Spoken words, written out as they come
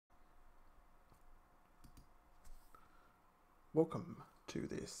Welcome to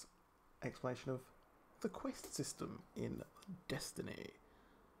this explanation of the quest system in Destiny.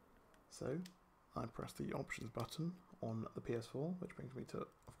 So, I press the options button on the PS4, which brings me to,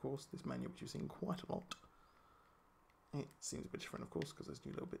 of course, this menu which you've seen quite a lot. It seems a bit different, of course, because there's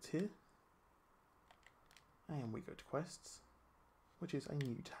new little bits here. And we go to quests, which is a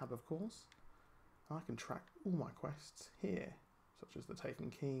new tab, of course. I can track all my quests here, such as the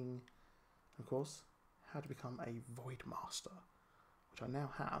Taken King, of course, how to become a Void Master, which I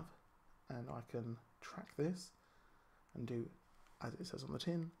now have, and I can track this and do as it says on the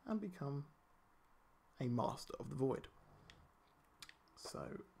tin and become a Master of the Void. So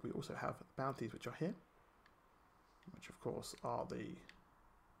we also have bounties which are here, which of course are the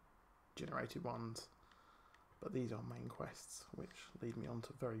generated ones, but these are main quests which lead me on to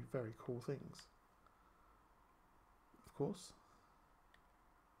very, very cool things. Of course,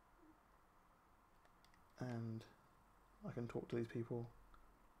 and I can talk to these people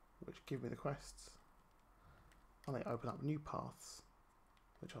which give me the quests, and they open up new paths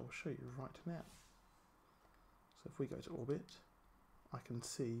which I will show you right now. So if we go to orbit, I can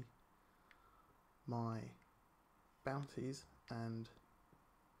see my bounties and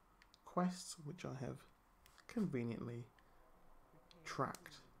quests which I have conveniently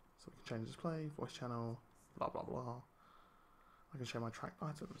tracked. So we can change display, voice channel, blah blah blah. I can show my tracked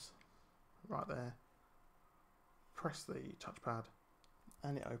items right there. Press the touchpad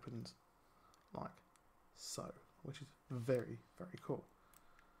and it opens like so, which is very, very cool.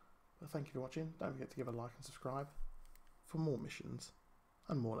 But thank you for watching. Don't forget to give a like and subscribe for more missions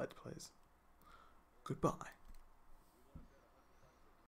and more Let's Plays. Goodbye.